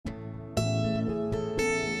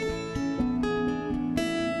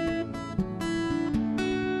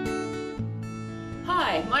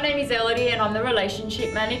Hi, my name is Elodie and I'm the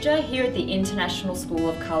Relationship Manager here at the International School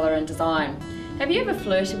of Colour and Design. Have you ever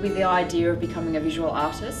flirted with the idea of becoming a visual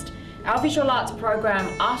artist? Our visual arts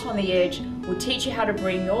program, Art on the Edge, will teach you how to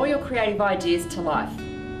bring all your creative ideas to life.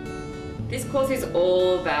 This course is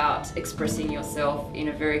all about expressing yourself in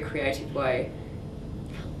a very creative way.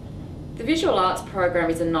 The visual arts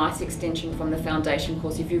program is a nice extension from the foundation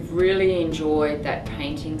course if you've really enjoyed that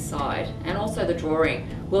painting side, and also the drawing.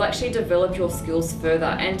 We'll actually develop your skills further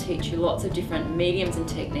and teach you lots of different mediums and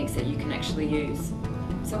techniques that you can actually use.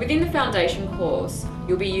 So within the foundation course,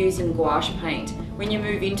 you'll be using gouache paint. When you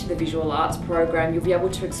move into the visual arts program, you'll be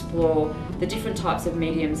able to explore the different types of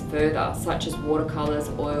mediums further, such as watercolours,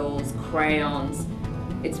 oils, crayons.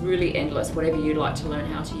 It's really endless, whatever you'd like to learn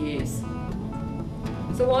how to use.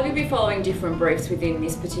 So while you'll be following different briefs within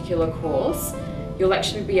this particular course, you'll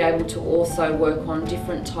actually be able to also work on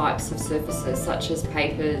different types of surfaces, such as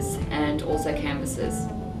papers and also canvases.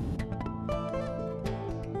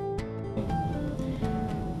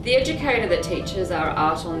 The educator that teaches our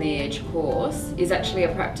Art on the Edge course is actually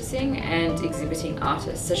a practicing and exhibiting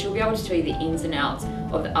artist, so she'll be able to tell you the ins and outs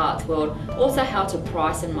of the arts world, also how to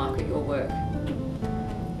price and market your work.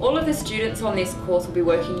 All of the students on this course will be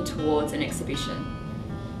working towards an exhibition.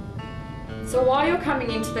 So while you're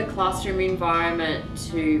coming into the classroom environment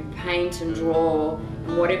to paint and draw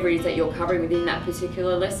and whatever it is that you're covering within that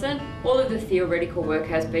particular lesson, all of the theoretical work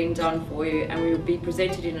has been done for you and will be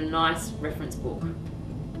presented in a nice reference book.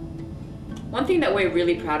 One thing that we're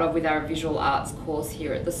really proud of with our visual arts course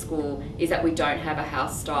here at the school is that we don't have a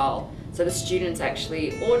house style. So the students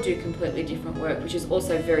actually all do completely different work, which is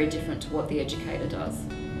also very different to what the educator does.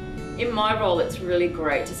 In my role, it's really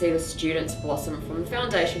great to see the students blossom from the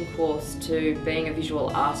foundation course to being a visual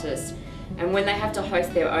artist, and when they have to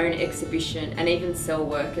host their own exhibition and even sell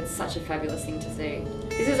work, it's such a fabulous thing to see.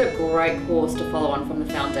 This is a great course to follow on from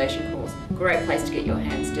the foundation course, great place to get your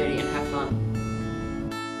hands dirty and have fun.